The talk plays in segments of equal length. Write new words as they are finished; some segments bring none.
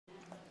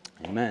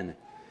Amen.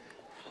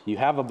 You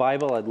have a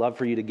Bible, I'd love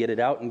for you to get it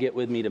out and get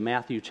with me to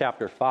Matthew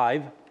chapter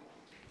 5.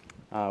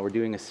 We're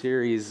doing a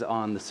series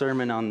on the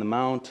Sermon on the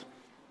Mount,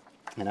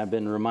 and I've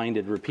been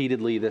reminded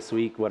repeatedly this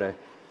week what a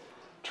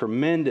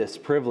tremendous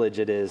privilege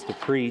it is to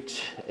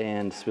preach,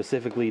 and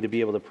specifically to be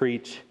able to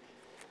preach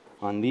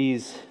on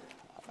these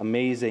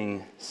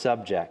amazing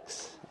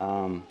subjects.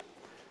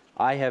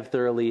 I have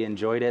thoroughly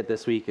enjoyed it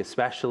this week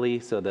especially,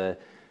 so the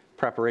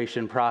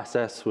preparation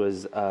process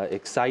was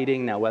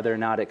exciting. Now, whether or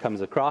not it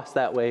comes across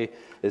that way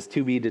is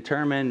to be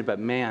determined, but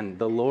man,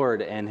 the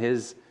Lord and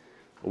His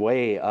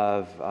way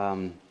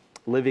of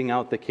living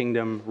out the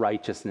kingdom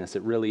righteousness,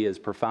 it really is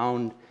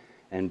profound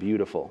and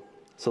beautiful.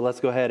 So let's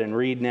go ahead and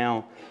read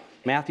now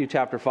Matthew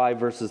chapter 5,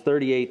 verses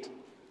 38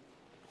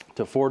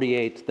 to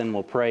 48, then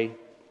we'll pray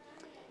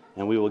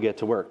and we will get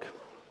to work.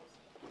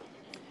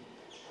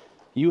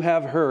 You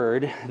have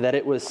heard that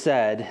it was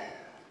said,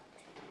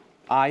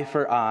 eye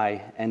for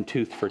eye and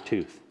tooth for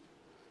tooth.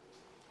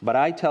 But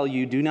I tell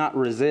you, do not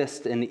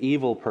resist an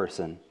evil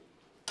person.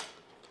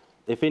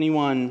 If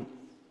anyone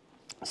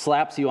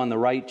slaps you on the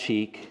right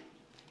cheek,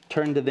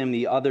 turn to them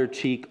the other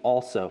cheek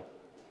also.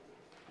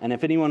 And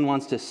if anyone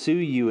wants to sue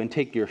you and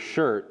take your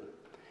shirt,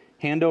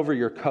 hand over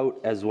your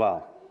coat as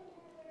well.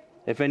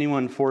 If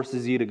anyone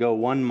forces you to go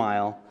 1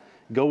 mile,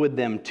 go with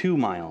them 2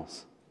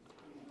 miles.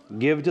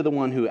 Give to the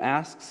one who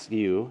asks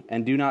you,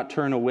 and do not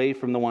turn away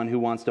from the one who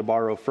wants to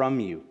borrow from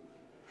you.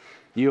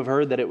 You have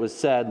heard that it was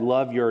said,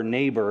 love your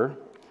neighbor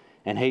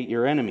and hate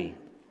your enemy.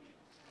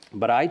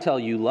 But I tell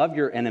you, love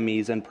your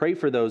enemies and pray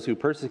for those who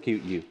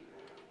persecute you,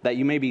 that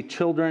you may be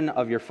children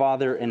of your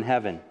Father in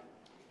heaven.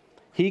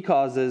 He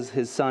causes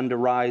His sun to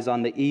rise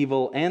on the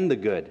evil and the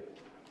good,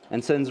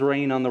 and sends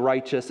rain on the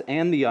righteous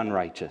and the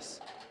unrighteous.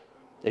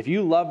 If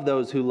you love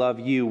those who love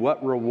you,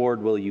 what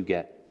reward will you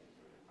get?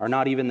 Are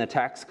not even the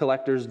tax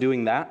collectors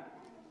doing that?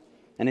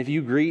 And if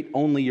you greet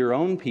only your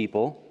own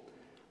people,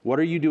 what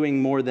are you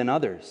doing more than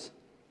others?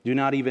 Do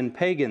not even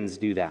pagans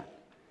do that?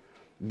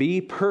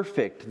 Be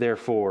perfect,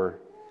 therefore,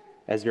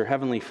 as your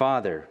heavenly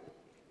Father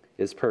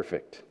is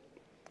perfect.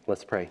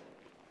 Let's pray.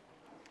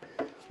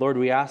 Lord,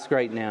 we ask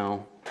right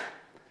now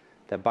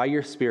that by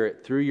your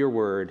Spirit, through your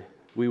word,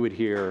 we would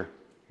hear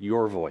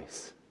your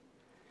voice.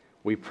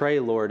 We pray,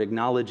 Lord,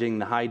 acknowledging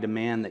the high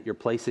demand that you're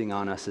placing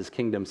on us as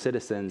kingdom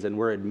citizens, and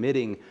we're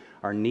admitting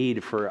our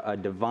need for a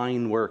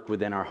divine work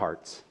within our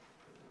hearts.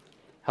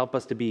 Help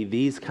us to be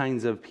these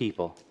kinds of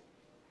people,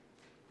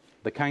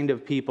 the kind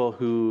of people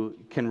who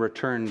can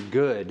return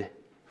good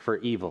for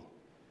evil,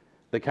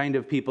 the kind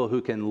of people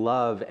who can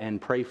love and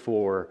pray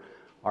for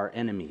our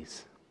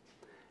enemies.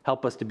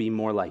 Help us to be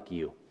more like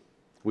you.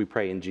 We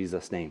pray in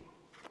Jesus' name.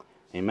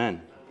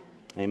 Amen.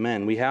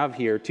 Amen. We have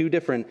here 2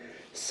 different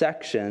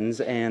sections,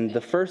 and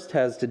the first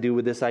has to do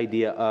with this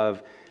idea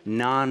of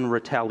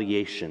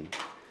non-retaliation.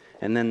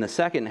 And then the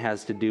second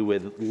has to do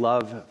with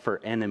love for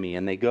enemy,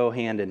 and they go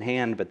hand in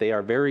hand, but they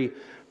are very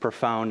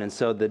profound. And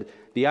so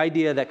the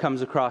idea that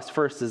comes across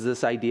first is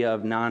this idea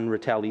of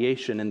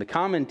non-retaliation. And the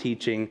common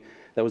teaching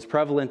that was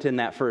prevalent in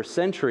that first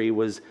century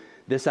was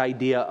this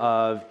idea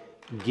of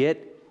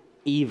get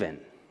even.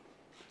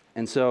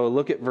 And so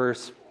look at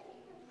verse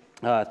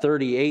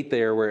 38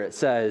 there, where it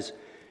says,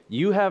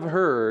 you have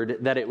heard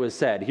that it was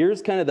said.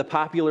 Here's kind of the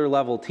popular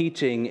level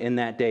teaching in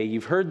that day.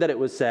 You've heard that it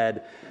was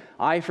said,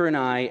 eye for an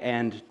eye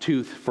and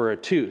tooth for a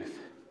tooth.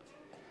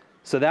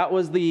 So that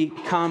was the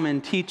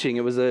common teaching.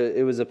 It was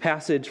a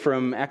passage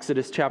from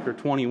Exodus chapter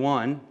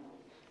 21,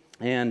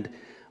 and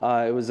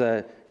it was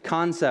a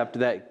concept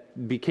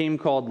that became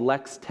called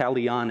lex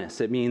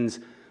talionis. It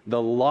means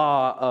the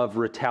law of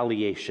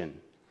retaliation.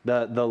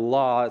 The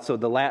law, so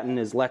the Latin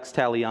is lex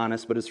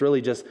talionis, but it's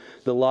really just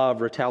the law of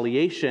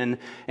retaliation.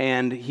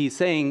 And he's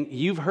saying,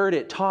 you've heard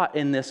it taught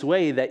in this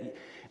way, that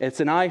it's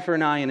an eye for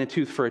an eye and a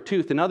tooth for a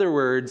tooth. In other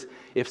words,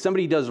 if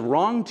somebody does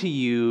wrong to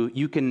you,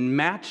 you can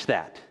match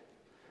that.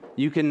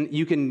 You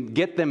can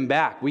get them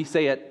back. We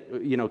say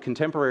it,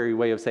 contemporary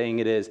way of saying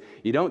it is,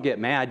 you don't get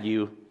mad,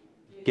 you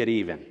get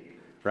even,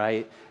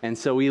 right? And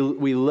so we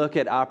look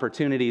at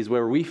opportunities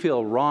where we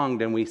feel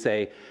wronged and we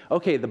say,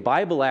 okay, the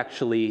Bible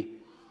actually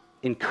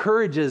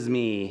encourages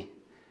me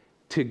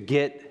to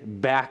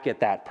get back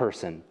at that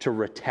person, to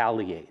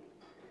retaliate.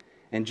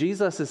 And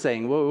Jesus is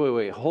saying,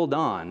 wait, hold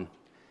on.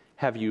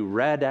 Have you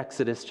read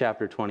Exodus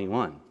chapter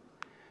 21?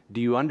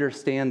 Do you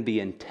understand the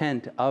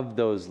intent of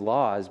those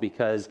laws?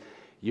 Because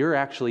you're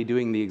actually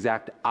doing the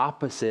exact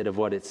opposite of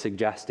what it's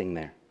suggesting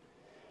there.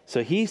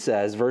 So he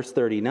says, verse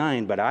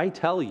 39, but I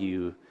tell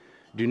you,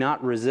 do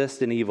not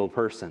resist an evil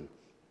person.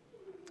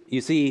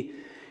 You see,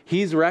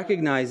 he's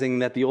recognizing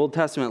that the Old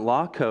Testament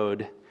law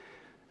code,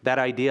 that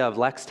idea of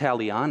lex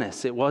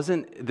talionis, it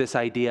wasn't this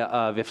idea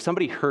of if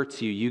somebody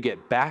hurts you, you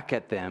get back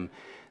at them.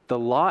 The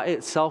law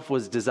itself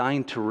was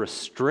designed to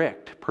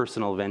restrict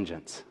personal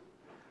vengeance.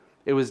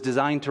 It was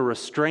designed to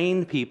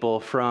restrain people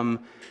from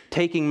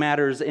taking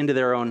matters into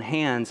their own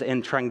hands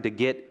and trying to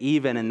get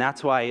even. And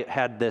that's why it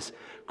had this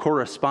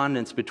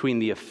correspondence between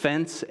the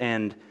offense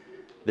and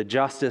the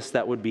justice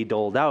that would be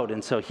doled out.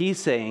 And so he's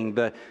saying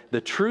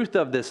the truth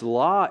of this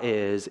law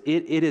is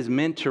it is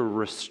meant to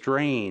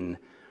restrain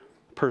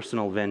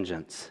personal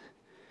vengeance.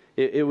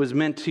 It was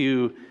meant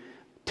to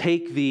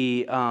take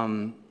the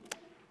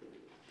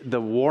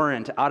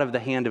warrant out of the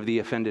hand of the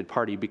offended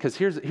party. Because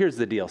here's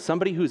the deal.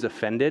 Somebody who's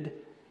offended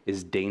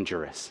is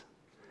dangerous.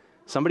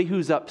 Somebody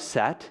who's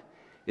upset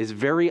is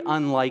very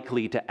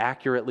unlikely to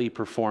accurately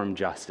perform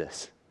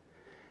justice.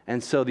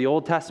 And so the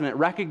Old Testament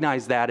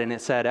recognized that, and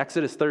it said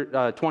Exodus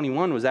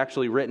 21 was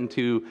actually written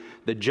to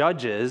the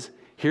judges.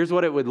 Here's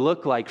what it would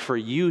look like for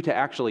you to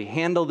actually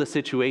handle the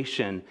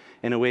situation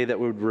in a way that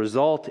would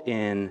result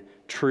in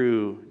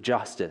true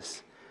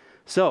justice.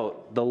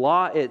 So the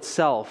law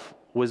itself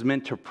was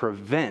meant to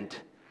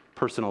prevent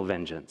personal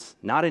vengeance,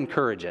 not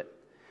encourage it.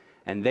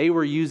 And they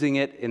were using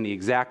it in the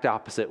exact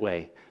opposite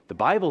way. The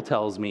Bible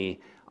tells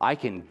me I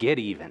can get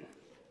even.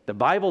 The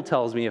Bible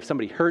tells me if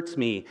somebody hurts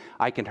me,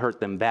 I can hurt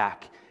them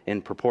back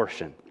in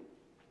proportion.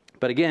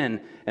 But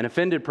again, an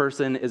offended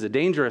person is a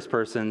dangerous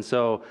person,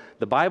 so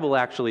the Bible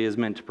actually is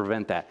meant to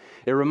prevent that.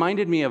 It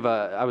reminded me of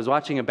I was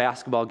watching a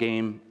basketball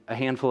game a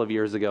handful of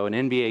years ago, an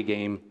NBA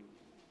game,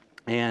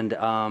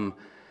 and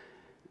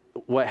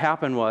what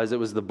happened was it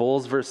was the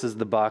Bulls versus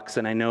the Bucks,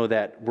 and I know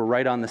that we're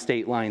right on the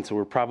state line, so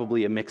we're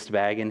probably a mixed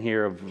bag in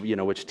here of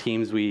which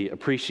teams we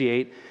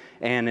appreciate.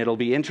 And it'll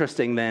be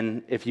interesting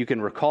then, if you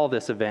can recall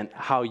this event,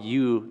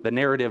 the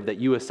narrative that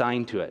you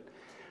assign to it.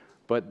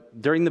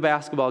 But during the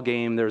basketball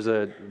game, there's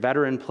a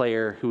veteran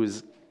player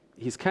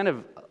he's kind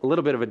of a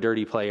little bit of a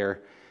dirty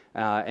player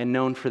and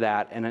known for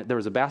that. And there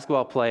was a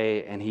basketball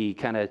play, and he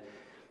kind of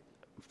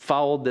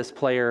fouled this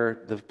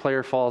player. The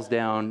player falls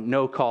down,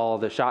 no call,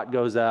 the shot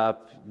goes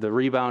up, the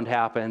rebound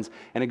happens,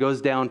 and it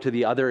goes down to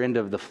the other end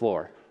of the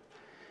floor.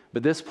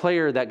 But this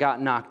player that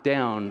got knocked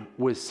down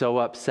was so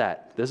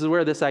upset. This is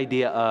where this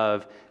idea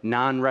of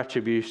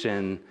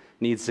non-retribution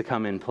needs to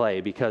come in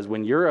play, because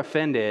when you're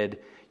offended,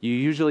 you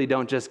usually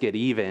don't just get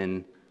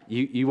even,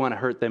 you want to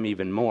hurt them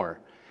even more.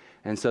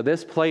 And so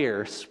this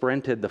player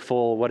sprinted the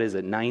full,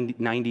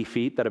 90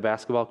 feet that a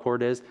basketball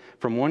court is,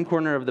 from one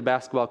corner of the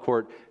basketball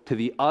court to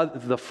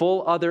the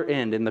full other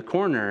end in the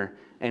corner,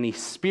 and he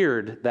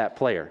speared that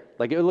player.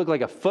 Like, it looked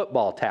like a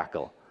football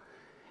tackle.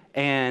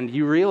 And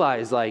you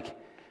realize,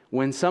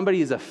 when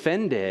somebody is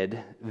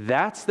offended,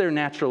 that's their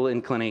natural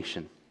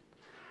inclination.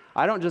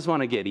 I don't just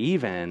want to get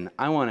even,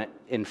 I want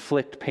to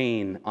inflict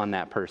pain on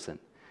that person.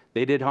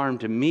 They did harm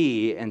to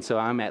me, and so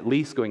I'm at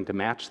least going to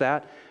match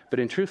that. But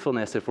in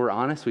truthfulness, if we're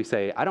honest, we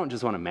say, I don't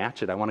just want to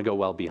match it, I want to go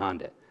well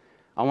beyond it.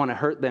 I want to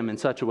hurt them in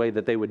such a way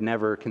that they would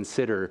never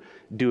consider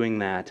doing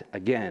that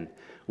again.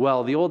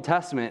 Well, the Old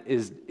Testament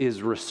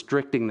is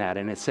restricting that,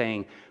 and it's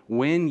saying,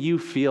 when you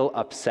feel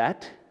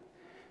upset,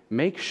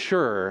 make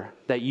sure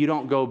that you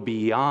don't go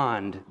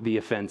beyond the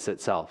offense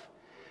itself.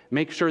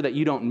 Make sure that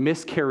you don't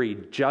miscarry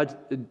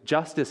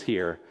justice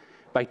here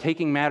by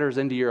taking matters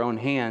into your own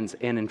hands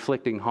and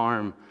inflicting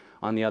harm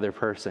on the other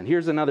person.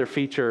 Here's another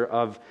feature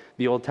of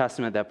the Old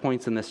Testament that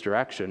points in this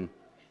direction.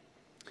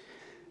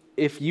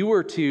 If you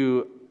were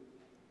to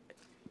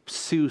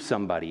sue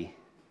somebody,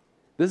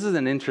 this is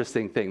an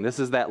interesting thing. This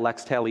is that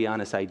lex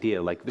talionis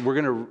idea.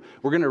 We're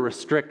going to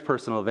restrict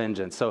personal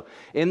vengeance. So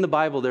in the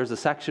Bible, there's a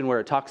section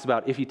where it talks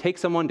about if you take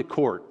someone to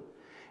court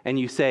and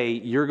you say,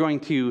 you're going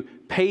to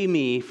pay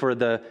me for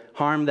the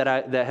harm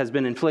that has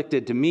been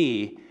inflicted to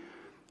me,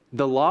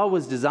 the law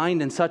was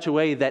designed in such a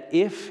way that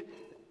if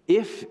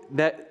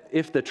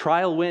the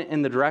trial went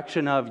in the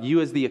direction of you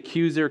as the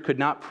accuser could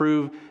not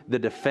prove the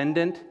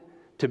defendant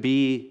to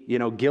be,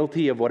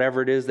 guilty of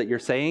whatever it is that you're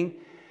saying,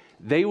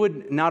 they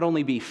would not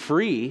only be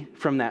free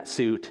from that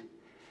suit,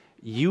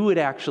 you would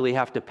actually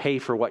have to pay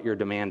for what you're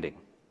demanding.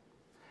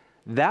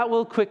 That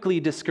will quickly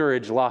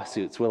discourage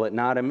lawsuits, will it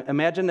not?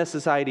 Imagine a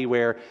society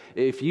where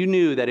if you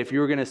knew that if you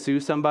were going to sue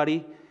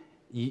somebody,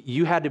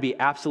 you had to be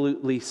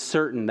absolutely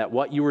certain that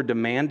what you were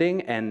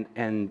demanding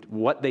and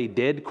what they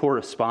did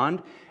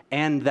correspond,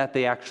 and that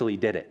they actually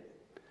did it.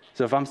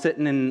 So if I'm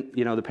sitting in,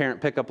 the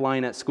parent pickup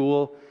line at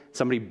school,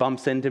 somebody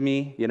bumps into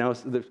me,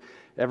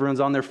 everyone's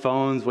on their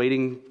phones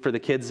waiting for the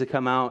kids to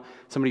come out.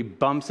 Somebody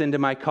bumps into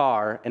my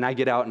car, and I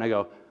get out and I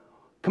go,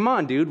 come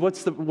on, dude,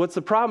 what's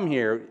the problem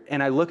here?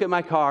 And I look at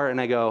my car and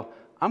I go,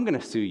 I'm going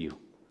to sue you.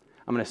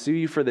 I'm going to sue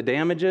you for the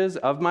damages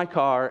of my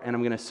car, and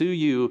I'm going to sue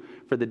you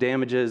for the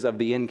damages of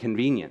the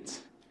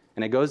inconvenience.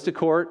 And it goes to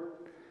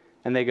court,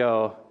 and they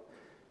go,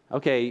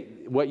 okay,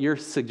 what you're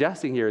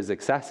suggesting here is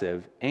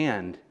excessive,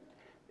 and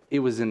it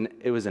was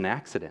an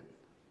accident.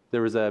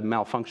 There was a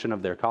malfunction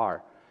of their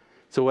car.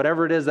 So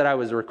whatever it is that I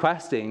was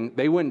requesting,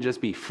 they wouldn't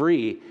just be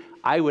free.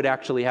 I would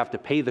actually have to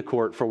pay the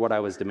court for what I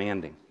was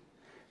demanding.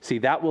 See,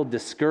 that will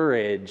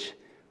discourage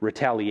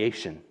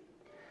retaliation.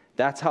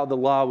 That's how the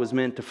law was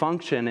meant to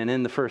function. And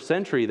in the first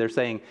century, they're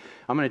saying,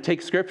 I'm going to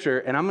take Scripture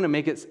and I'm going to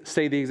make it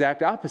say the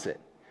exact opposite.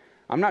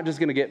 I'm not just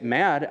going to get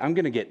mad, I'm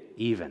going to get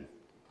even.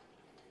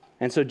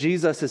 And so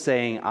Jesus is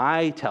saying,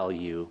 I tell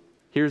you,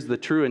 here's the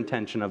true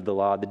intention of the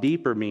law, the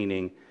deeper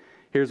meaning.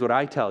 Here's what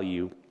I tell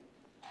you.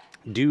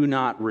 Do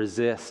not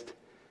resist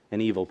an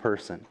evil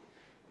person.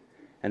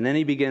 And then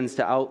he begins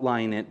to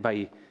outline it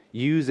by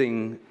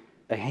using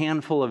a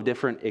handful of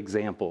different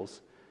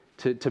examples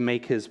to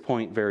make his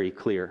point very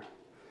clear.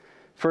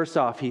 First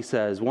off, he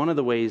says, one of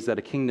the ways that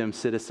a kingdom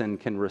citizen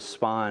can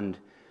respond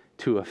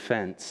to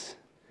offense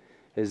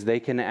is they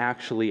can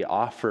actually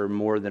offer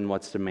more than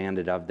what's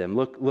demanded of them.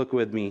 Look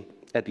with me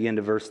at the end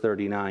of verse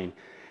 39. It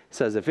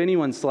says, if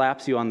anyone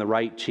slaps you on the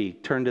right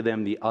cheek, turn to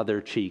them the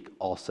other cheek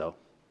also.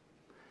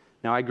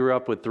 Now, I grew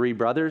up with 3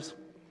 brothers.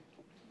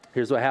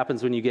 Here's what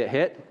happens when you get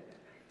hit.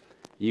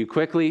 You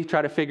quickly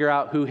try to figure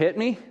out who hit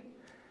me.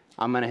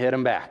 I'm going to hit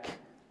them back,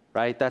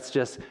 right? That's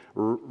just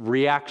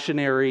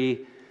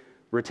reactionary,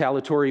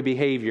 retaliatory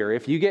behavior.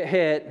 If you get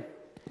hit,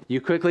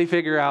 you quickly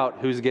figure out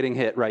who's getting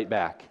hit right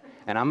back.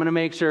 And I'm going to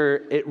make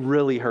sure it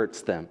really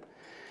hurts them.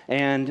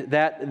 And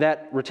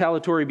that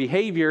retaliatory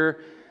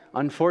behavior,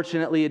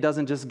 unfortunately, it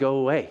doesn't just go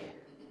away,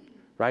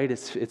 right?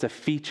 It's a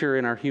feature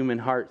in our human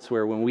hearts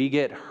where when we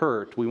get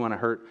hurt, we want to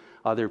hurt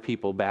other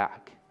people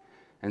back.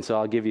 And so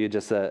I'll give you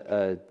just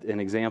an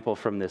example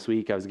from this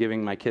week. I was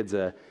giving my kids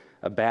a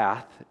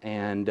bath,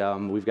 and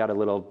we've got a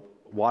little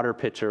water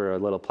pitcher, a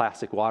little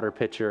plastic water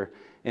pitcher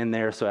in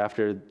there. So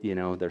after,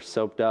 they're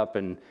soaped up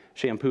and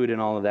shampooed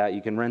and all of that,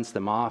 you can rinse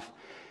them off.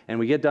 And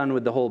we get done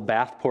with the whole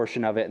bath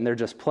portion of it, and they're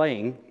just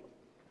playing.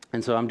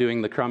 And so I'm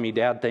doing the crummy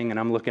dad thing, and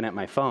I'm looking at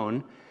my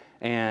phone,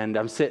 and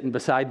I'm sitting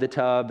beside the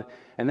tub,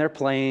 and they're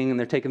playing, and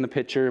they're taking the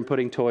pitcher and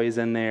putting toys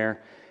in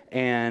there.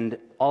 And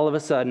all of a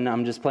sudden,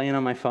 I'm just playing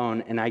on my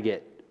phone, and I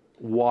get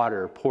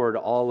water poured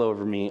all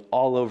over me,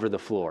 all over the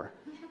floor.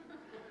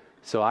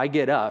 So I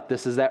get up.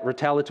 This is that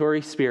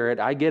retaliatory spirit.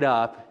 I get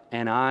up,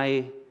 and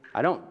I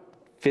don't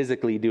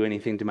physically do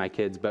anything to my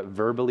kids, but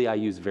verbally I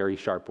use very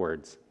sharp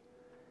words.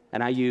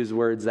 And I use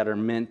words that are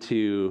meant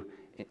to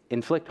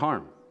inflict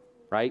harm,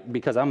 right?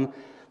 Because I'm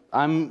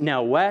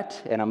now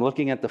wet, and I'm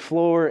looking at the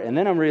floor, and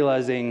then I'm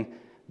realizing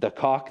the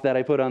caulk that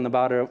I put on the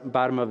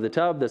bottom of the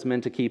tub that's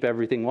meant to keep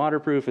everything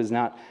waterproof is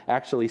not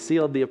actually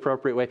sealed the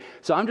appropriate way.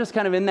 So I'm just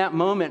kind of in that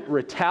moment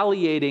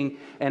retaliating,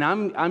 and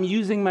I'm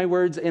using my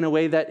words in a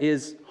way that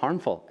is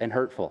harmful and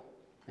hurtful.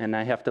 And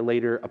I have to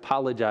later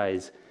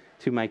apologize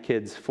to my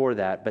kids for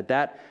that. But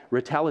that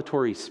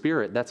retaliatory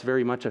spirit, that's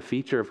very much a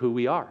feature of who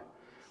we are.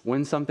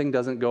 When something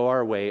doesn't go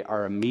our way,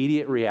 our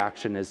immediate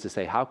reaction is to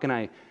say, how can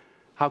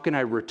I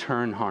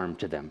return harm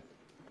to them?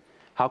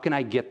 How can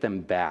I get them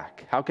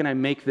back? How can I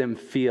make them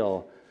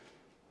feel,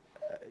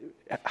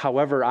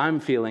 however I'm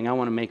feeling, I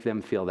want to make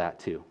them feel that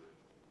too.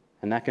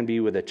 And that can be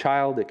with a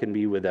child, it can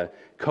be with a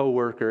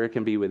coworker, it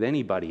can be with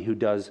anybody who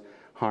does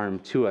harm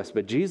to us.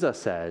 But Jesus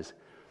says,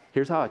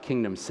 here's how a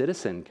kingdom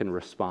citizen can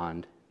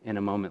respond in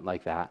a moment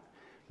like that.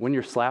 When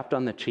you're slapped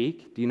on the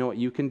cheek, do you know what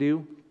you can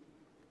do?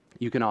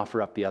 You can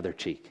offer up the other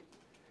cheek.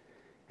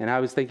 And I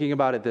was thinking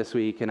about it this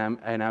week, and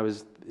I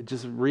was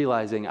just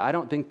realizing, I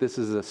don't think this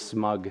is a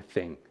smug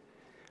thing.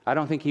 I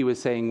don't think he was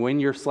saying when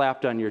you're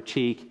slapped on your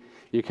cheek,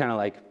 you're kind of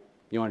like,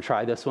 you want to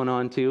try this one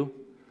on too?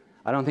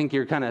 I don't think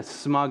you're kind of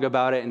smug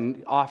about it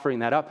and offering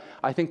that up.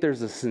 I think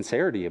there's a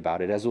sincerity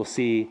about it, as we'll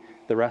see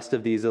the rest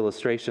of these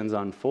illustrations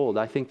unfold.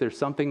 I think there's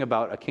something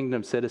about a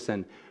kingdom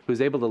citizen who's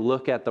able to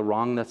look at the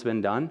wrong that's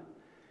been done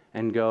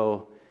and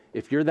go,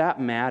 if you're that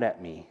mad at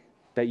me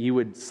that you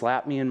would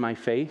slap me in my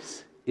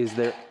face, is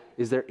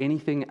there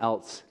anything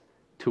else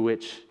to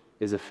which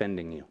is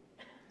offending you?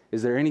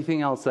 Is there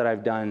anything else that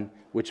I've done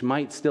which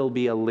might still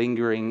be a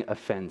lingering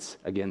offense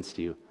against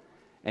you?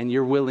 And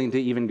you're willing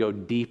to even go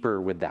deeper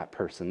with that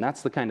person.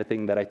 That's the kind of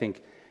thing that I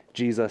think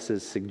Jesus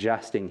is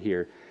suggesting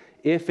here.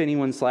 If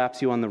anyone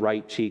slaps you on the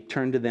right cheek,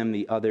 turn to them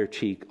the other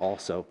cheek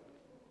also.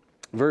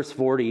 Verse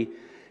 40,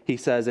 he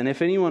says, and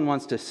if anyone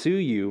wants to sue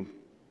you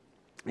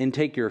and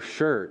take your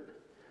shirt,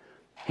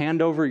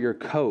 hand over your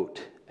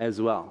coat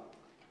as well.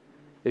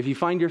 If you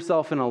find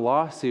yourself in a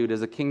lawsuit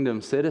as a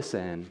kingdom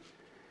citizen,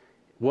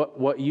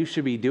 what you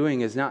should be doing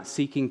is not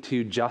seeking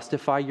to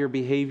justify your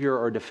behavior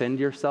or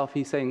defend yourself.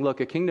 He's saying, look,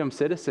 a kingdom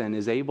citizen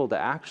is able to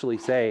actually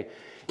say,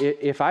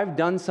 if I've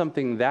done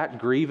something that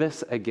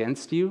grievous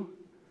against you,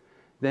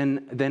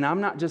 then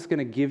I'm not just going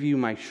to give you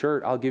my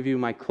shirt, I'll give you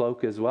my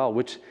cloak as well.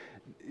 Which,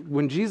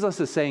 when Jesus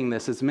is saying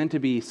this, it's meant to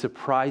be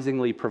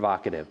surprisingly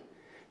provocative.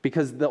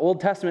 Because the Old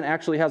Testament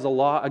actually has a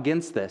law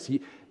against this.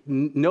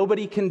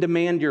 Nobody can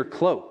demand your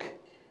cloak.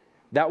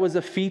 That was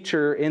a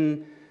feature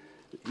in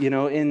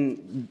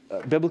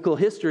biblical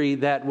history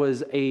that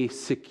was a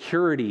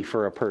security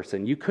for a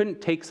person. You couldn't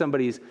take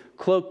somebody's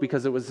cloak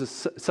because it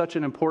was such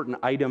an important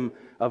item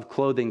of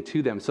clothing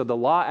to them. So the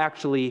law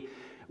actually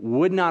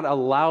would not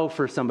allow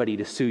for somebody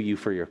to sue you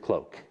for your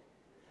cloak.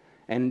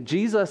 And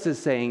Jesus is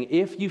saying,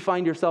 if you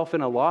find yourself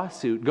in a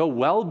lawsuit, go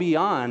well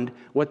beyond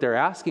what they're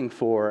asking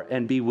for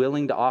and be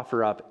willing to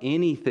offer up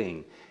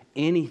anything,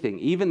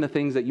 even the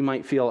things that you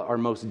might feel are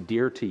most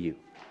dear to you.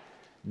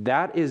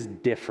 That is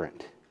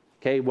different.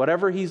 Okay,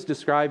 whatever he's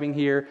describing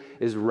here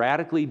is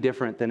radically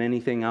different than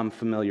anything I'm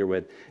familiar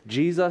with.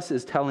 Jesus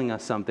is telling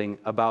us something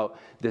about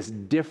this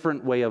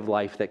different way of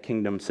life that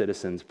kingdom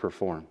citizens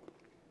perform.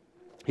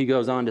 He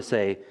goes on to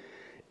say,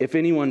 if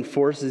anyone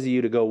forces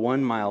you to go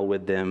 1 mile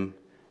with them,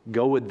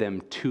 go with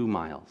them 2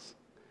 miles.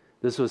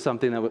 This was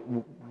something that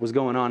was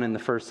going on in the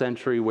first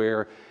century,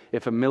 where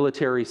if a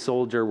military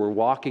soldier were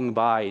walking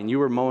by and you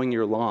were mowing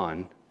your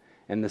lawn,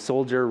 and the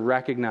soldier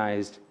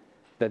recognized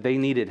that they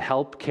needed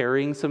help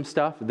carrying some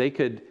stuff, they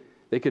could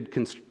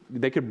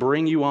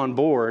bring you on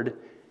board,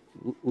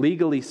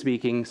 legally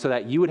speaking, so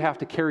that you would have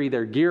to carry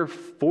their gear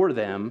for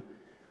them,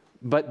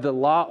 but the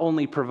law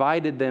only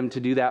provided them to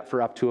do that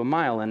for up to 1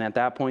 mile, and at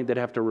that point they'd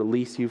have to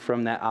release you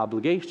from that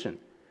obligation.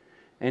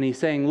 And he's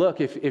saying,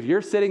 look, if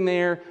you're sitting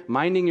there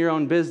minding your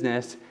own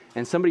business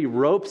and somebody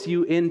ropes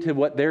you into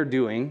what they're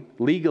doing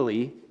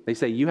legally, they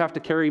say, you have to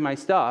carry my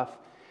stuff,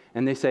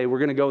 and they say, we're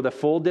going to go the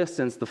full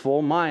distance, the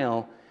full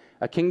mile,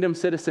 a kingdom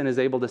citizen is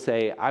able to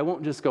say, I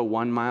won't just go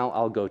 1 mile,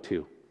 I'll go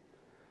 2.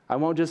 I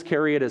won't just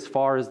carry it as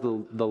far as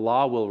the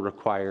law will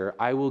require.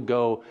 I will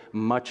go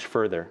much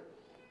further.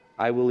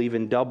 I will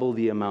even double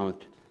the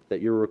amount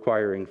that you're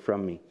requiring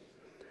from me.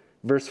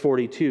 Verse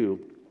 42,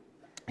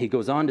 he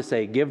goes on to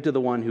say, give to the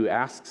one who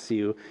asks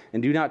you,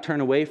 and do not turn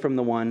away from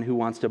the one who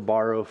wants to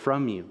borrow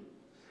from you.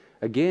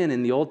 Again,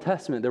 in the Old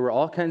Testament, there were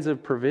all kinds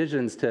of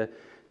provisions to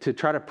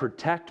try to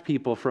protect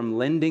people from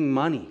lending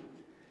money,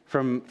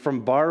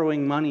 from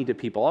borrowing money to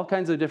people, all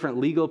kinds of different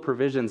legal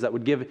provisions that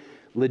would give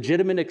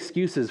legitimate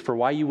excuses for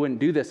why you wouldn't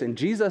do this. And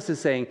Jesus is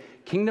saying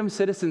kingdom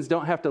citizens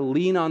don't have to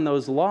lean on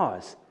those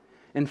laws.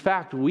 In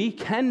fact, we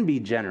can be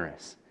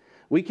generous.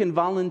 We can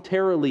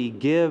voluntarily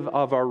give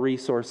of our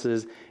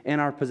resources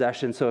and our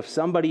possessions. So if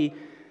somebody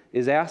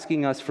is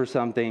asking us for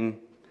something,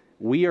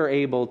 we are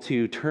able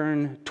to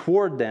turn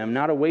toward them,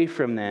 not away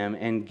from them,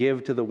 and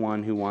give to the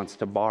one who wants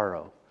to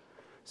borrow.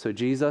 So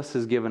Jesus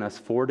has given us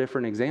 4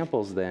 different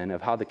examples then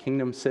of how the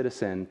kingdom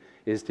citizen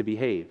is to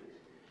behave.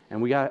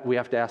 And we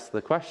have to ask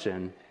the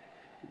question,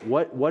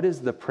 what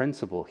is the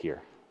principle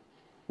here?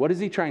 What is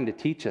he trying to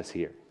teach us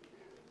here?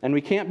 And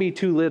we can't be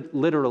too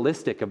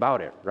literalistic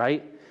about it,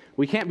 right?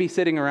 We can't be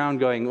sitting around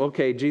going,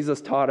 okay, Jesus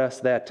taught us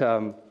that,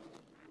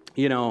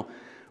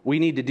 we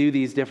need to do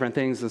these different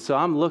things. And so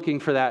I'm looking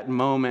for that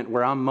moment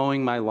where I'm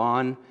mowing my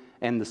lawn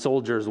and the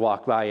soldiers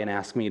walk by and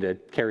ask me to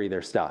carry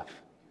their stuff.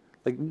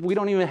 Like, we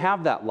don't even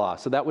have that law,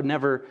 so that would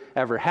never,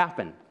 ever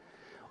happen.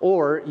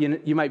 Or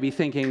you might be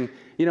thinking,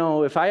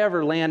 if I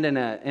ever land in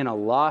a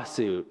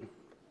lawsuit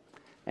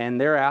and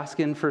they're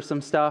asking for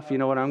some stuff, you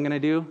know what I'm going to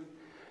do?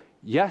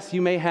 Yes,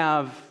 you may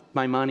have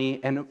my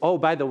money, and oh,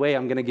 by the way,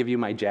 I'm going to give you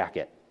my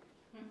jacket.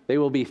 They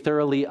will be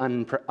thoroughly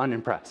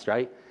unimpressed,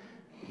 right?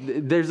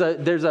 There's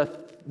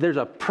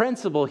a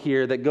principle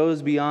here that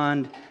goes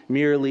beyond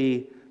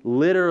merely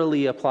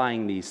literally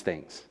applying these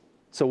things.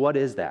 So what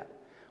is that?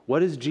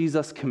 What is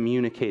Jesus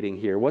communicating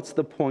here? What's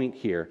the point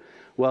here?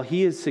 Well,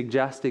 he is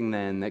suggesting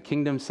then that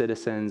kingdom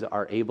citizens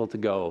are able to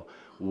go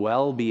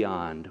well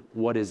beyond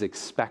what is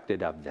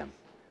expected of them,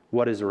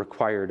 what is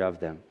required of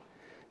them.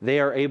 They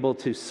are able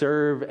to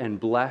serve and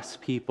bless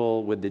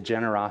people with the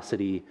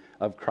generosity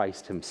of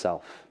Christ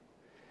himself.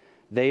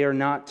 They are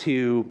not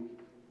to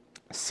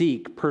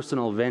seek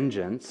personal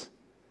vengeance.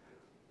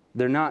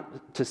 They're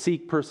not to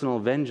seek personal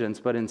vengeance,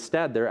 but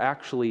instead they're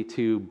actually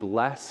to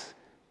bless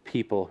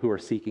people who are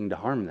seeking to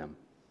harm them.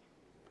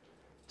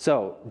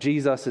 So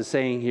Jesus is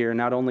saying here,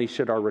 not only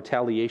should our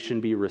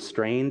retaliation be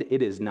restrained,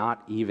 it is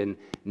not even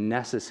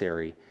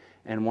necessary.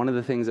 And one of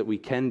the things that we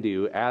can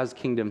do as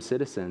kingdom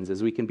citizens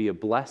is we can be a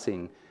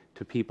blessing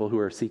to people who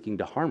are seeking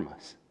to harm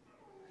us.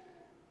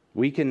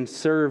 We can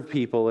serve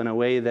people in a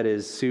way that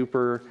is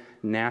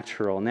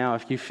supernatural. Now,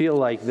 if you feel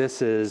like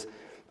this is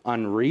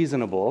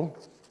unreasonable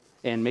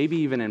and maybe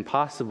even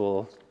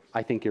impossible,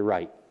 I think you're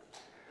right.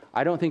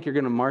 I don't think you're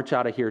going to march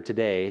out of here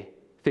today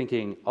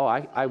thinking, oh,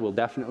 I will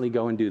definitely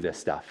go and do this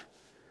stuff.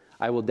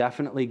 I will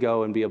definitely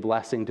go and be a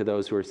blessing to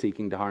those who are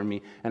seeking to harm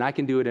me, and I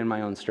can do it in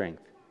my own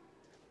strength.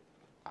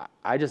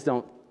 I just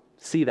don't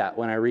see that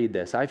when I read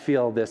this. I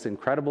feel this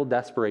incredible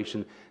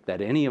desperation that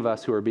any of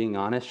us who are being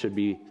honest should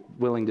be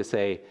willing to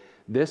say,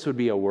 this would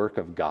be a work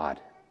of God.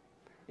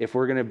 If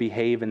we're going to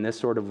behave in this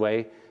sort of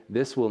way,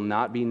 this will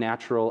not be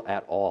natural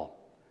at all.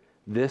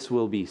 This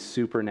will be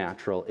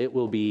supernatural. It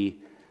will be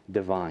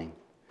divine.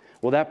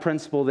 Well, that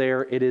principle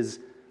there, it is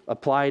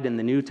applied in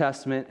the New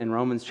Testament in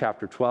Romans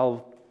chapter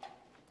 12,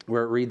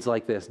 where it reads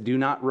like this: do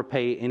not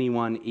repay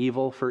anyone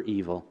evil for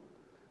evil.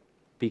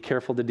 Be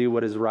careful to do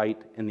what is right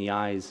in the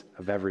eyes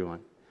of everyone.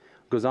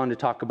 It goes on to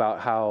talk about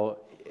how,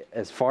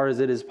 as far as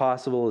it is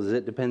possible, as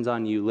it depends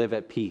on you, live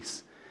at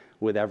peace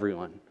with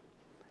everyone.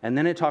 And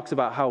then it talks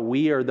about how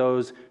we are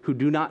those who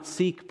do not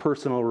seek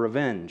personal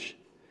revenge.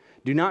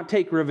 Do not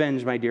take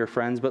revenge, my dear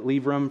friends, but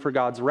leave room for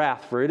God's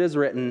wrath. For it is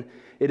written,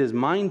 it is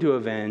mine to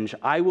avenge,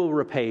 I will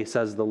repay,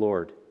 says the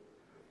Lord.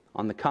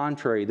 On the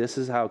contrary, this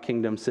is how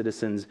kingdom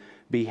citizens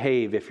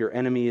behave. If your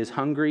enemy is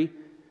hungry,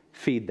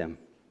 feed them.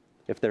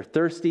 If they're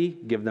thirsty,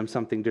 give them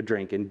something to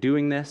drink. In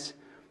doing this,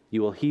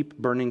 you will heap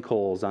burning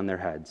coals on their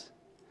heads.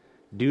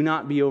 Do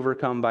not be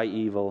overcome by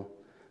evil,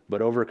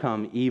 but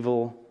overcome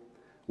evil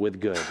with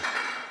good.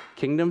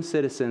 Kingdom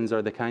citizens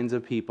are the kinds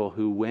of people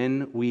who,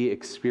 when we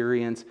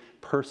experience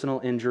personal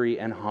injury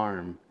and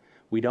harm,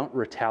 we don't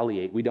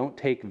retaliate, we don't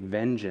take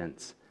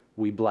vengeance,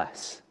 we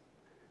bless,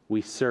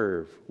 we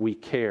serve, we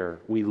care,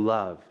 we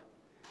love.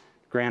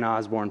 Grant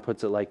Osborne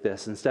puts it like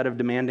this: instead of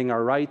demanding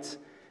our rights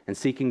and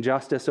seeking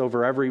justice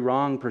over every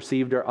wrong,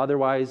 perceived or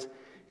otherwise,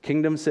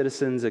 kingdom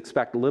citizens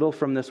expect little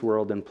from this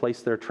world and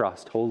place their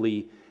trust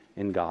wholly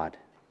in God.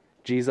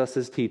 Jesus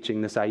is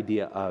teaching this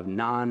idea of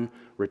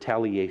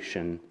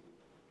non-retaliation,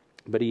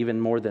 but even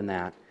more than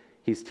that,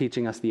 he's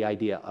teaching us the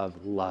idea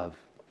of love.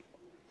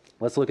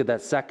 Let's look at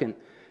that second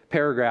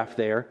paragraph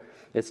there.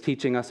 It's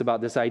teaching us about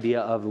this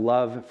idea of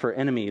love for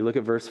enemy. Look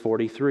at verse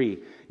 43.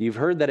 You've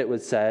heard that it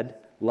was said,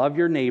 love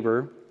your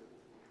neighbor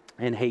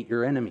and hate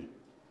your enemy.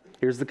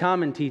 Here's the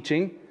common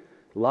teaching: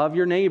 love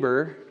your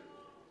neighbor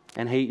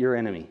and hate your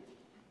enemy.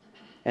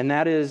 And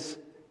that is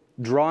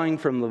drawing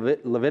from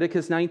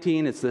Leviticus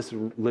 19. It's this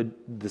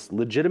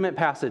legitimate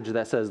passage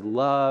that says,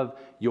 love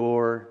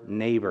your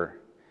neighbor.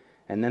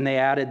 And then they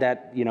added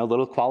that,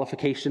 little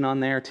qualification on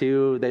there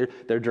too.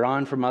 They're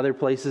drawn from other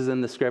places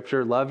in the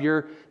scripture. Love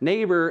your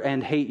neighbor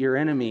and hate your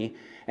enemy.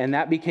 And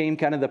that became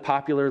kind of the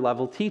popular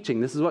level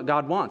teaching. This is what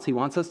God wants. He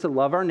wants us to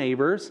love our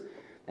neighbors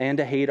and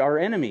to hate our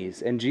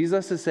enemies. And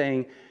Jesus is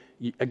saying,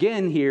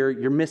 again here,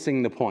 you're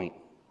missing the point.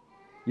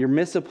 You're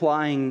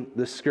misapplying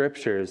the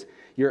scriptures.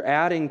 You're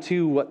adding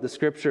to what the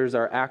scriptures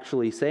are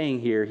actually saying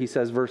here. He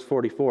says, verse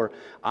 44,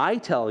 I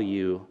tell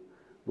you,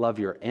 love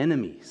your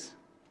enemies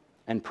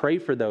and pray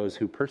for those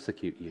who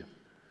persecute you.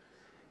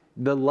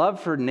 The love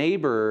for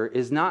neighbor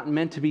is not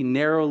meant to be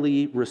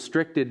narrowly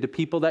restricted to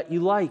people that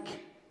you like.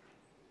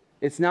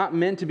 It's not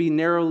meant to be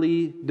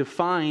narrowly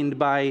defined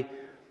by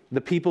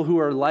the people who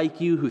are like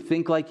you, who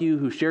think like you,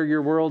 who share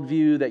your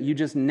worldview, that you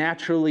just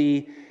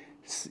naturally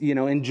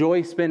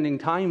enjoy spending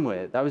time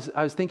with. I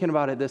was thinking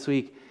about it this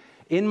week.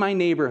 In my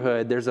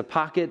neighborhood, there's a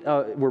pocket,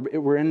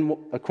 we're in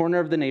a corner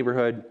of the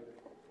neighborhood,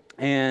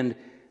 and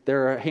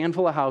there are a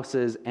handful of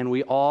houses, and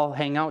we all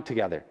hang out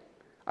together.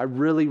 I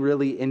really,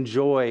 really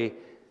enjoy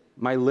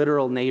my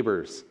literal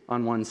neighbors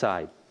on one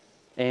side.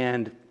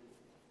 And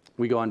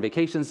we go on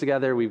vacations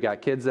together. We've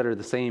got kids that are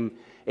the same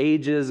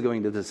ages,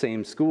 going to the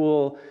same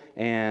school,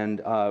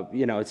 and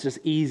it's just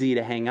easy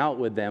to hang out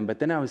with them. But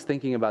then I was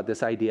thinking about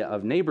this idea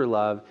of neighbor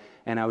love,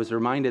 and I was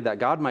reminded that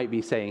God might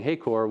be saying, hey,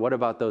 Cor, what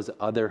about those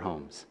other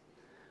homes?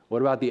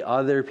 What about the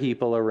other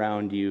people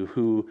around you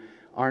who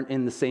aren't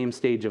in the same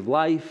stage of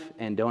life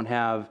and don't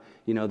have,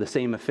 the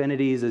same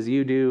affinities as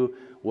you do?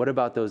 What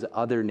about those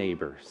other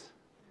neighbors?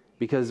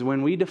 Because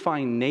when we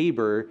define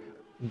neighbor,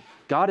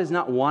 God is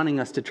not wanting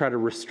us to try to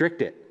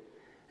restrict it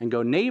and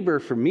go, neighbor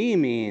for me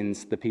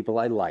means the people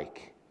I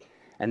like.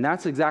 And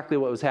that's exactly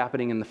what was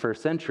happening in the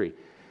first century.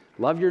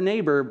 Love your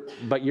neighbor,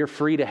 but you're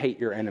free to hate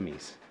your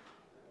enemies.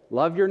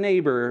 Love your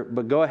neighbor,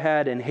 but go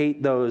ahead and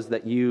hate those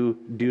that you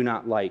do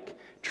not like.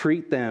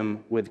 Treat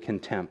them with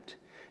contempt.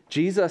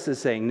 Jesus is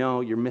saying,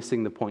 no, you're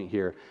missing the point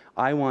here.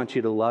 I want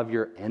you to love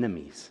your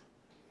enemies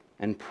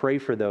and pray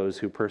for those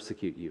who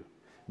persecute you.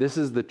 This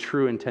is the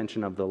true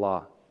intention of the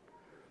law.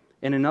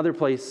 In another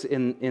place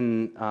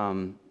in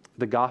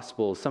the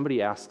Gospels,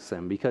 somebody asks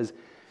him, because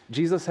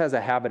Jesus has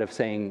a habit of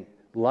saying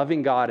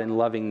loving God and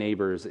loving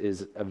neighbors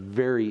is a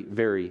very,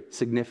 very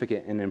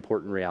significant and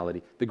important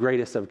reality, the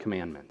greatest of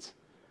commandments.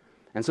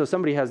 And so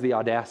somebody has the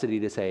audacity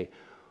to say,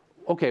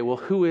 okay, well,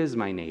 who is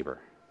my neighbor?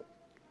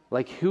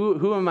 Like,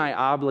 who am I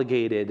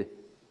obligated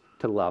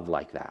to love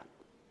like that?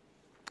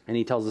 And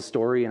he tells a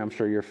story, and I'm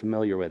sure you're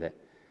familiar with it.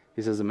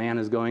 He says a man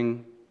is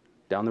going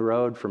down the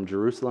road from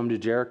Jerusalem to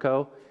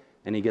Jericho,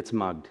 and he gets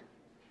mugged.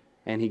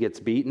 And he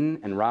gets beaten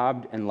and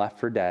robbed and left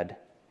for dead.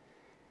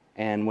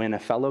 And when a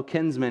fellow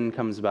kinsman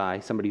comes by,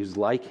 somebody who's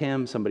like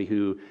him, somebody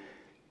who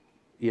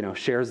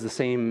shares the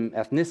same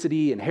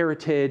ethnicity and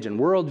heritage and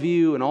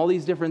worldview and all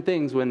these different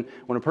things, when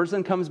a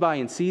person comes by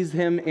and sees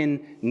him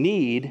in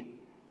need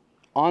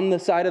on the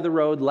side of the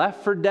road,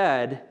 left for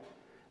dead,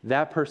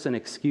 that person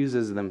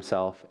excuses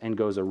themselves and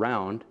goes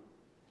around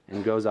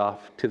and goes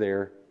off to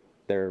their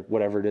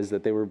whatever it is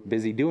that they were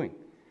busy doing.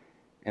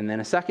 And then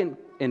a second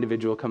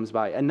individual comes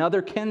by,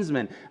 another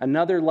kinsman,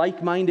 another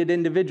like-minded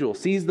individual,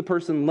 sees the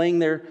person laying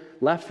there,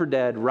 left for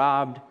dead,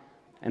 robbed,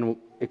 and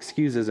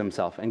excuses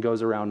himself and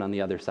goes around on the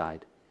other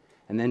side.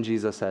 And then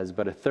Jesus says,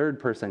 but a third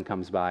person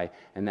comes by,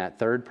 and that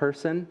third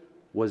person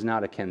was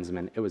not a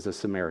kinsman, it was a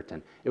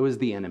Samaritan. It was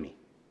the enemy.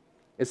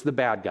 It's the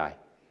bad guy.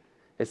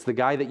 It's the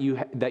guy that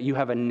you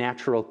have a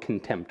natural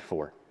contempt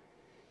for.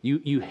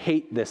 You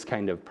hate this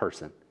kind of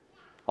person.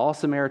 All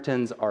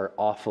Samaritans are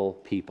awful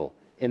people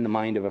in the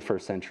mind of a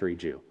first century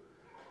Jew.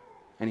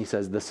 And he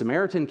says, the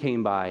Samaritan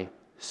came by,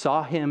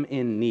 saw him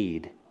in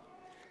need,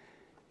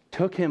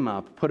 took him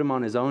up, put him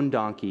on his own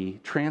donkey,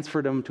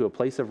 transferred him to a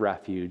place of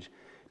refuge,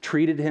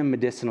 treated him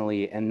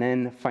medicinally, and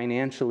then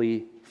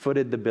financially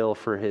footed the bill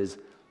for his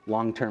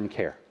long-term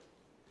care.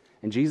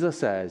 And Jesus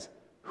says,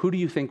 who do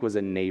you think was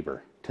a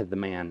neighbor to the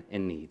man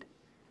in need?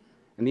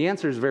 And the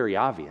answer is very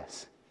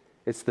obvious.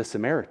 It's the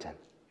Samaritan.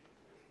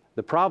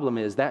 The problem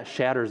is that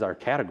shatters our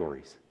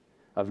categories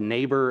of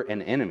neighbor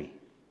and enemy.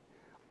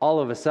 All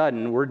of a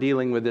sudden, we're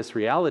dealing with this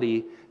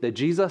reality that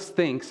Jesus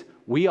thinks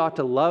we ought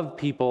to love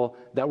people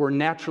that we're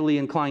naturally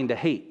inclined to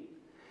hate.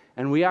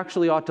 And we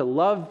actually ought to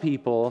love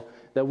people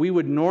that we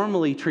would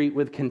normally treat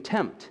with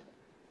contempt.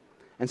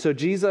 And so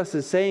Jesus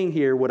is saying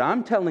here, what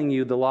I'm telling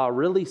you the law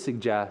really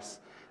suggests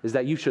is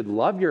that you should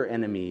love your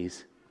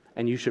enemies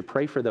and you should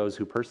pray for those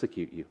who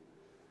persecute you.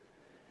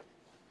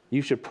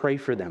 You should pray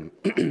for them.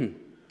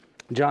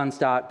 John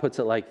Stott puts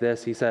it like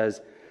this. He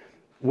says,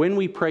 when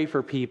we pray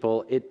for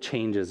people, it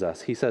changes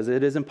us. He says,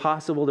 it is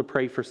impossible to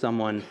pray for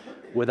someone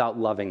without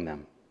loving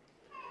them,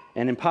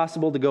 and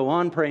impossible to go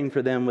on praying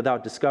for them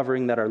without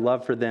discovering that our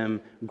love for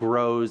them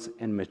grows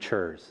and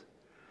matures.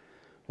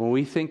 When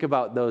we think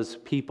about those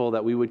people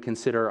that we would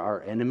consider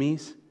our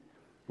enemies,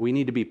 we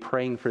need to be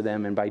praying for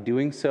them, and by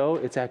doing so,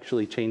 it's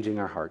actually changing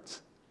our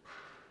hearts.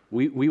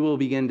 We will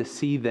begin to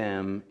see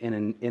them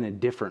in a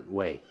different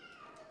way.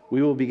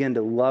 We will begin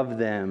to love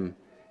them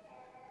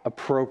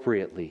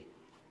appropriately.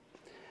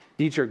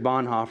 Dietrich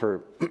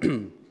Bonhoeffer,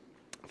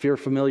 if you're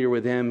familiar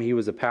with him, he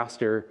was a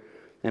pastor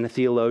and a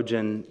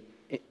theologian,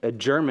 a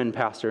German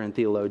pastor and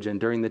theologian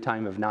during the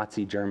time of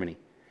Nazi Germany.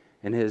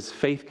 And his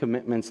faith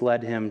commitments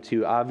led him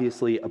to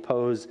obviously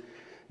oppose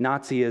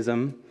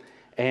Nazism,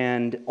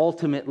 and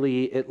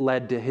ultimately it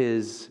led to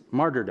his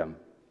martyrdom.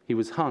 He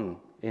was hung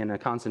in a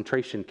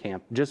concentration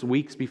camp just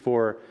weeks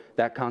before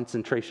that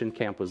concentration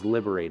camp was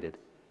liberated.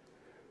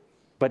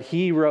 But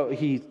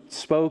he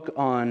spoke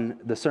on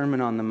the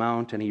Sermon on the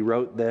Mount, and he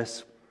wrote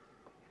this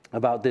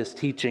about this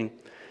teaching.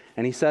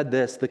 And he said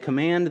this: the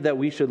command that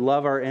we should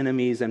love our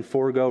enemies and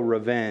forego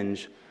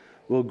revenge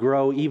will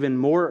grow even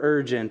more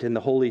urgent in the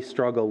holy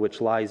struggle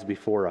which lies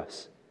before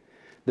us.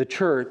 The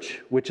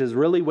church, which is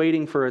really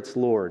waiting for its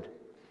Lord,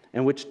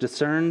 and which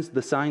discerns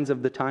the signs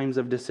of the times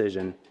of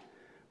decision,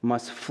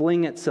 must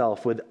fling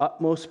itself with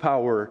utmost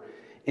power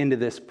into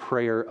this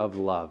prayer of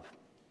love.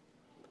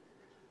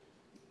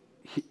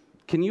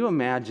 Can you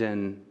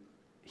imagine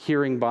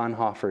hearing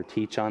Bonhoeffer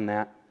teach on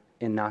that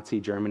in Nazi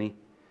Germany?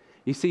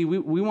 You see,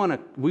 we want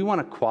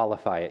to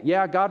qualify it.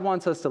 Yeah, God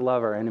wants us to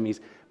love our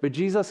enemies, but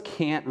Jesus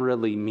can't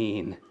really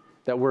mean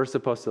that we're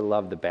supposed to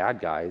love the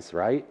bad guys,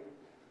 right?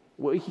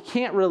 Well, he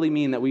can't really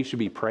mean that we should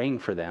be praying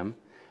for them.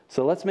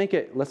 So let's make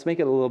it a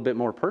little bit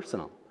more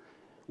personal.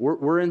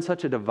 We're in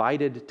such a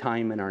divided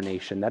time in our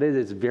nation that it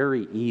is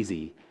very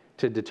easy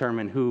to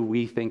determine who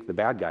we think the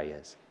bad guy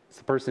is. It's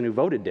the person who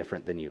voted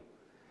different than you.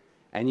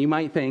 And you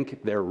might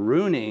think they're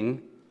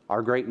ruining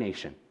our great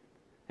nation.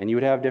 And you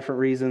would have different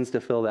reasons to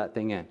fill that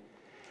thing in.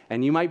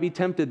 And you might be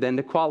tempted then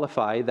to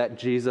qualify that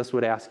Jesus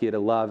would ask you to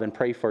love and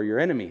pray for your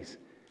enemies.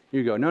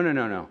 You go,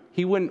 no.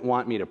 He wouldn't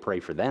want me to pray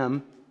for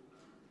them.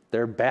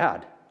 They're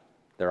bad.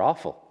 They're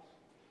awful.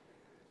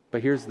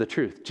 But here's the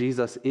truth.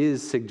 Jesus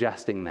is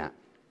suggesting that.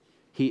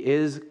 He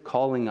is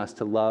calling us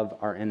to love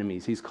our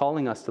enemies. He's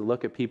calling us to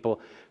look at people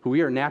who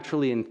we are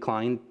naturally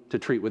inclined to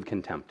treat with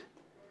contempt.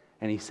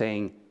 And he's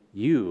saying,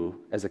 you,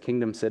 as a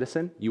kingdom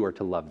citizen, you are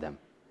to love them.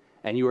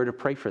 And you are to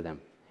pray for them.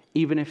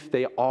 Even if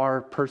they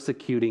are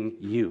persecuting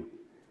you,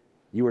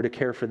 you are to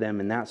care for them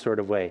in that sort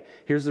of way.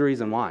 Here's the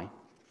reason why.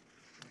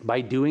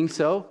 By doing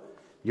so,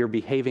 you're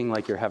behaving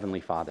like your heavenly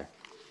Father.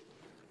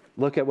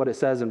 Look at what it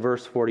says in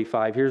verse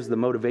 45. Here's the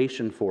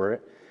motivation for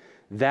it.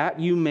 That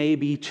you may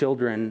be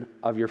children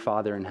of your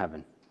Father in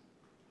heaven.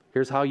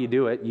 Here's how you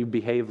do it. You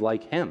behave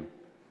like Him.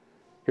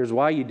 Here's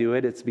why you do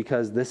it. It's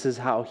because this is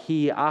how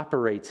He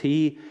operates.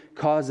 He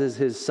causes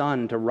His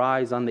sun to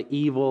rise on the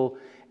evil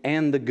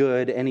and the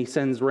good, and He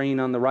sends rain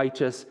on the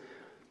righteous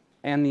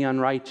and the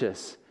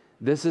unrighteous.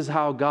 This is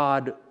how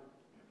God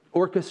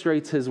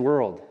orchestrates His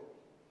world.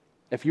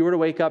 If you were to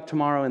wake up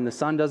tomorrow and the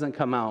sun doesn't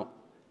come out,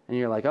 and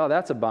you're like, oh,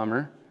 that's a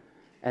bummer,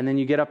 and then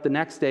you get up the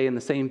next day and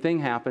the same thing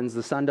happens,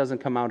 the sun doesn't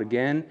come out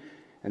again,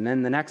 and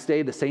then the next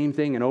day the same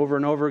thing and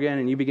over again,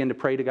 and you begin to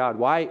pray to God,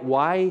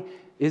 why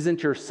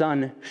isn't your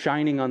sun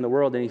shining on the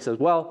world? And He says,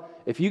 well,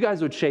 if you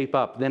guys would shape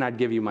up, then I'd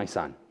give you my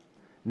sun.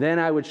 Then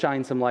I would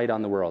shine some light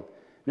on the world.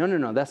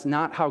 No, that's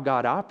not how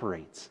God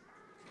operates.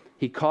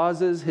 He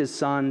causes His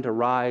sun to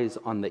rise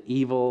on the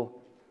evil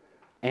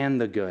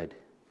and the good.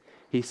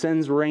 He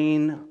sends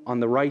rain on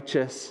the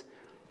righteous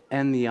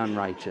and the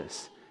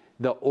unrighteous.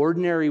 The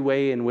ordinary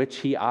way in which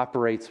He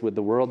operates with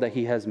the world that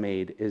He has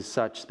made is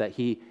such that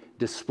He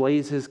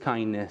displays His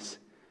kindness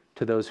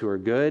to those who are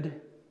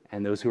good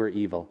and those who are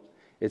evil.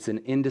 It's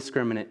an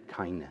indiscriminate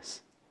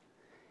kindness.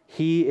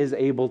 He is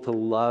able to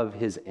love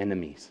His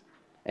enemies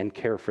and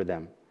care for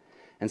them.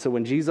 And so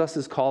when Jesus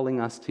is calling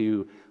us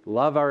to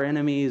love our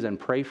enemies and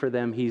pray for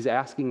them, He's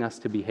asking us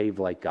to behave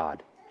like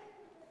God.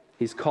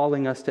 He's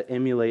calling us to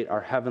emulate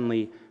our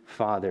Heavenly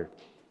Father.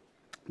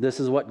 This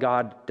is what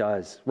God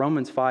does.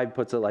 Romans 5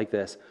 puts it like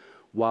this: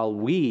 while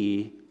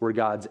we were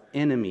God's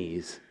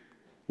enemies,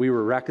 we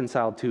were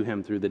reconciled to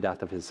Him through the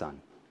death of His Son.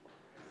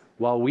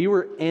 While we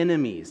were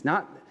enemies,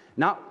 not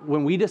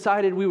when we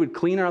decided we would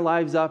clean our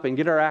lives up and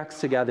get our acts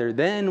together,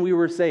 then we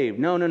were saved.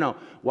 No.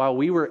 While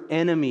we were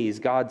enemies,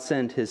 God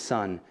sent His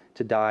Son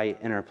to die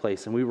in our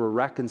place, and we were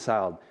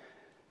reconciled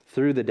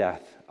through the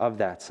death of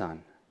that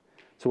Son.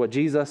 So what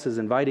Jesus is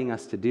inviting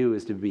us to do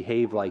is to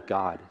behave like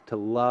God, to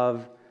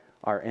love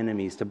our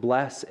enemies, to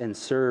bless and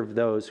serve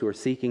those who are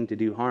seeking to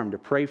do harm, to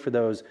pray for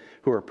those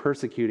who are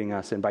persecuting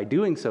us, and by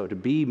doing so, to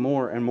be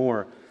more and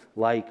more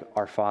like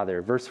our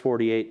Father. Verse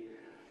 48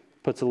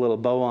 puts a little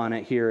bow on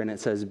it here, and it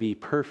says, "Be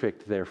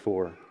perfect,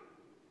 therefore,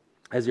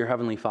 as your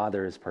heavenly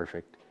Father is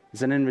perfect."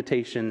 It's an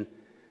invitation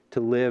to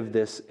live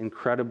this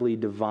incredibly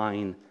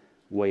divine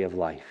way of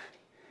life.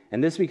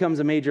 And this becomes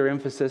a major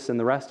emphasis in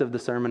the rest of the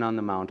Sermon on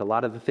the Mount. A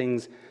lot of the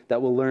things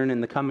that we'll learn in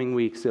the coming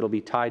weeks, it'll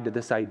be tied to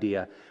this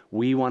idea.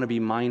 We want to be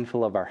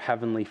mindful of our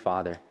Heavenly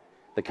Father,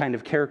 the kind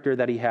of character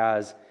that He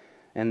has,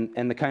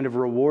 and the kind of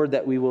reward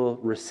that we will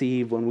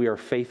receive when we are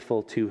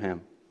faithful to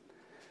Him.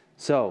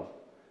 So,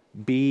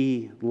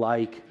 be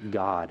like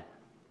God.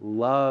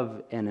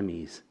 Love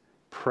enemies.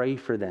 Pray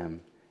for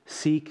them.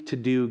 Seek to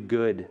do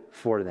good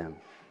for them.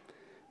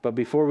 But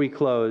before we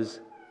close,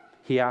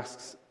 he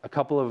asks a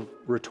couple of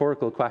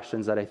rhetorical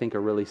questions that I think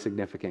are really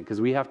significant,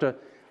 because we have to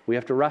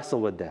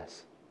wrestle with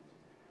this.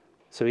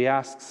 So he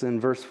asks in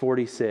verse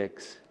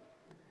 46,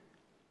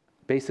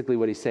 basically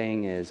what he's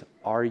saying is,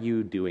 are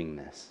you doing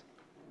this?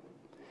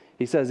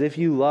 He says, if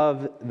you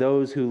love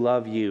those who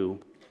love you,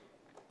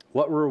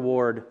 what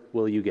reward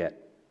will you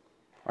get?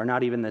 Are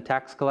not even the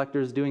tax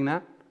collectors doing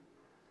that?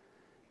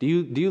 Do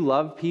you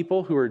love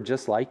people who are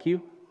just like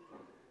you,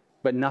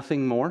 but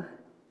nothing more?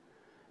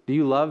 Do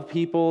you love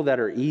people that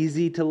are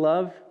easy to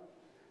love?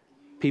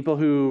 People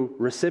who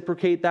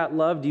reciprocate that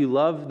love? Do you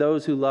love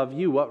those who love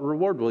you? What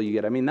reward will you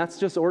get? I mean, that's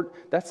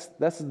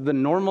the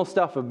normal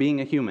stuff of being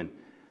a human.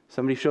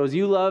 Somebody shows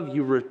you love,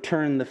 you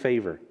return the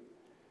favor.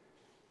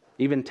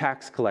 Even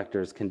tax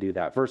collectors can do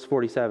that. Verse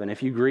 47,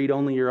 if you greet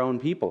only your own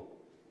people,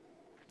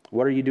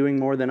 what are you doing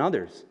more than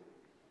others?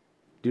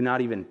 Do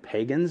not even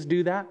pagans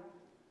do that?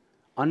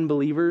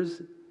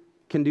 Unbelievers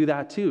can do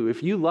that too.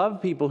 If you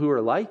love people who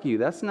are like you,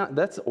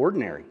 that's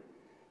ordinary.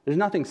 There's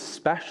nothing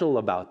special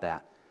about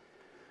that.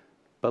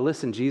 But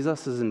listen,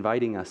 Jesus is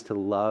inviting us to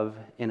love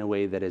in a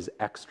way that is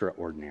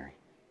extraordinary.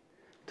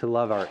 To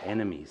love our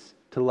enemies.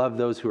 To love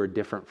those who are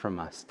different from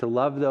us. To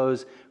love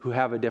those who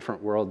have a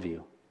different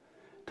worldview.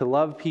 To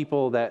love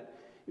people that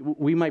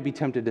we might be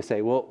tempted to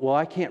say, well,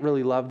 I can't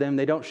really love them.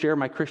 They don't share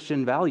my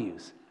Christian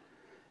values.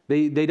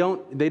 They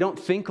don't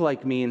think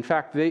like me. In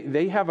fact,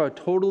 they have a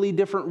totally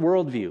different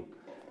worldview.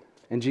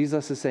 And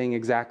Jesus is saying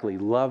exactly,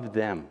 love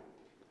them.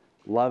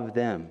 Love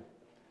them.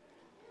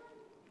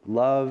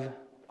 Love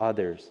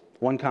others.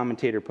 One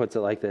commentator puts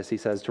it like this. He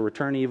says, to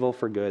return evil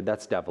for good,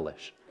 that's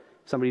devilish.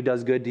 If somebody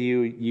does good to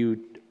you, you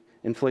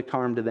inflict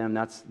harm to them,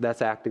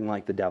 that's acting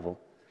like the devil.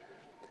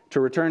 To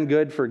return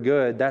good for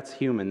good, that's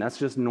human. That's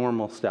just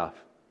normal stuff.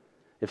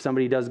 If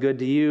somebody does good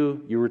to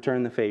you, you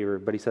return the favor.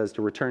 But he says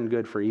to return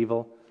good for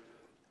evil,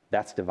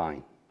 that's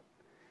divine.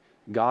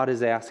 God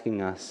is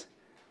asking us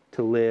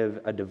to live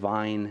a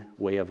divine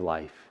way of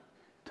life,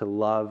 to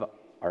love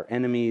our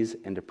enemies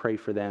and to pray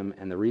for them.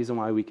 And the reason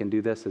why we can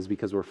do this is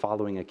because we're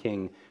following a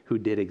king who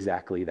did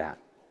exactly that.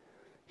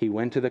 He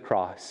went to the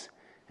cross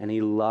and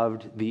he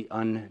loved the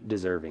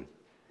undeserving.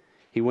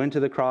 He went to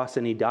the cross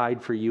and he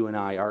died for you and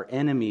I, our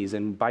enemies.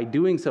 And by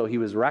doing so, he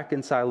was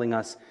reconciling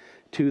us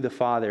to the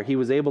Father. He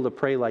was able to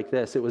pray like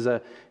this. It was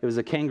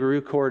a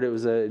kangaroo court. It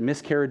was a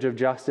miscarriage of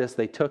justice.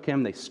 They took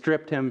him, they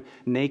stripped him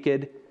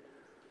naked.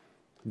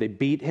 They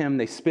beat him,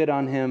 they spit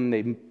on him,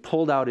 they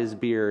pulled out his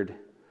beard.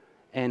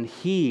 And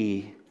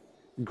he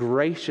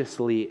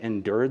graciously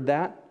endured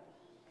that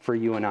for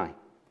you and I.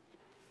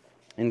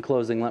 In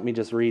closing, let me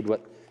just read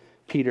what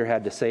Peter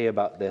had to say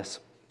about this.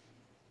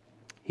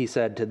 He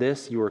said, to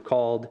this you were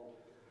called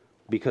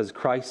because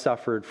Christ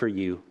suffered for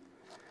you,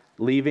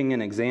 leaving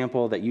an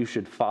example that you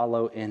should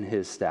follow in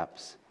his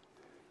steps.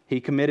 He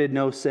committed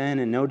no sin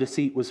and no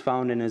deceit was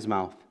found in his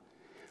mouth.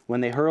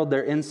 When they hurled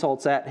their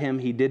insults at him,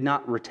 he did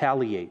not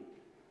retaliate.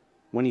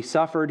 When he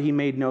suffered, he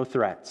made no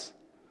threats.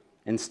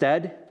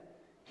 Instead,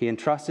 he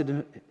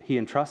entrusted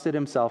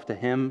himself to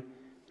him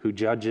who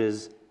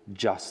judges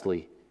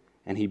justly,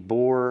 and he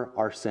bore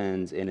our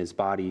sins in his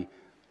body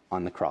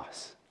on the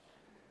cross.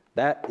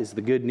 That is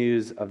the good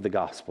news of the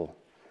gospel.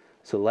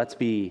 So let's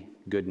be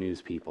good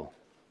news people.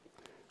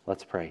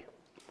 Let's pray.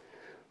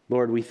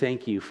 Lord, we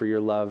thank you for your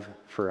love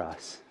for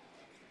us,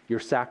 your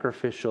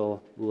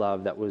sacrificial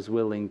love that was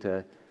willing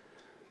to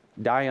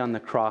die on the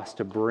cross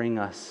to bring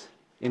us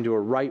into a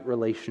right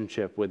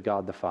relationship with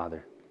God the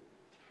Father.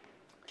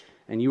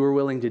 And you were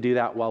willing to do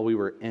that while we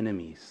were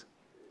enemies.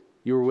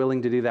 You were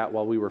willing to do that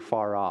while we were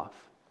far off.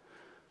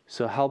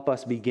 So help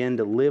us begin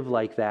to live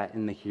like that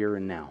in the here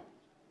and now.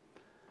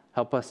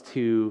 Help us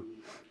to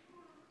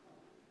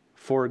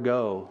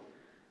forego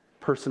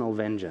personal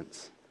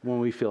vengeance when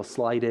we feel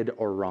slighted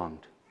or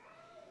wronged.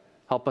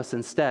 Help us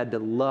instead to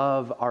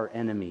love our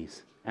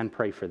enemies and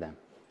pray for them.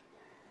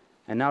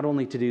 And not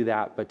only to do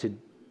that, but to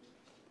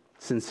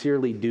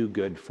sincerely do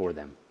good for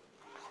them.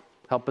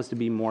 Help us to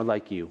be more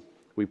like you.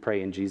 We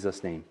pray in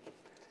Jesus' name.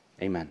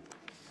 Amen.